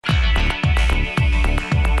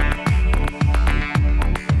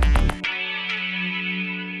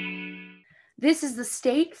This is the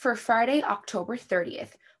State for Friday, October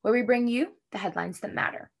 30th, where we bring you the headlines that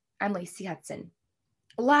matter. I'm Lacey Hudson.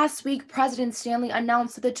 Last week, President Stanley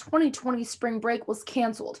announced that the 2020 spring break was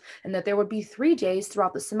canceled and that there would be 3 days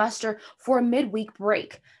throughout the semester for a midweek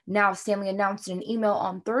break. Now, Stanley announced in an email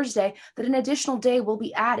on Thursday that an additional day will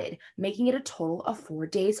be added, making it a total of 4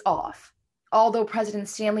 days off. Although President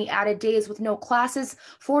Stanley added days with no classes,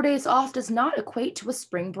 4 days off does not equate to a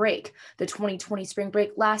spring break. The 2020 spring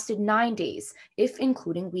break lasted 9 days, if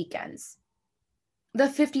including weekends. The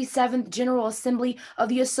 57th General Assembly of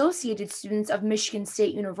the Associated Students of Michigan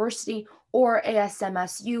State University, or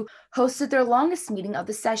ASMSU, hosted their longest meeting of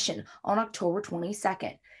the session on October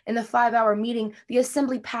 22nd. In the 5-hour meeting, the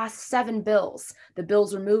Assembly passed 7 bills. The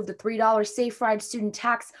bills removed the $3 Safe Ride student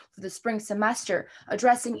tax for the spring semester,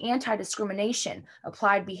 addressing anti-discrimination,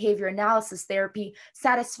 applied behavior analysis therapy,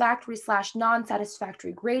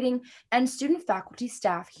 satisfactory/non-satisfactory grading, and student-faculty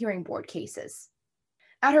staff hearing board cases.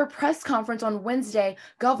 At her press conference on Wednesday,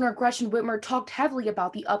 Governor Gretchen Whitmer talked heavily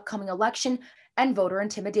about the upcoming election and voter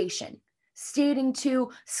intimidation, stating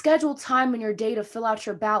to schedule time in your day to fill out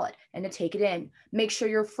your ballot and to take it in. Make sure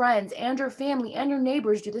your friends and your family and your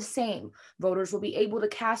neighbors do the same. Voters will be able to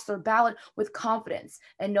cast their ballot with confidence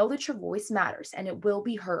and know that your voice matters and it will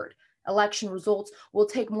be heard. Election results will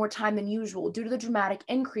take more time than usual due to the dramatic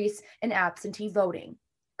increase in absentee voting.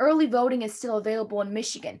 Early voting is still available in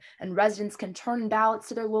Michigan, and residents can turn in ballots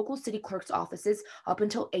to their local city clerk's offices up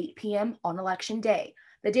until 8 p.m. on Election Day.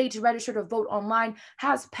 The date to register to vote online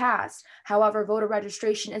has passed. However, voter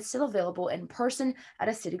registration is still available in person at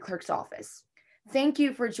a city clerk's office. Thank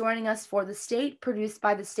you for joining us for The State, produced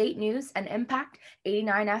by the State News and Impact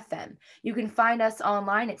 89 FM. You can find us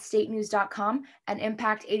online at statenews.com and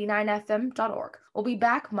impact89fm.org. We'll be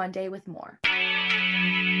back Monday with more.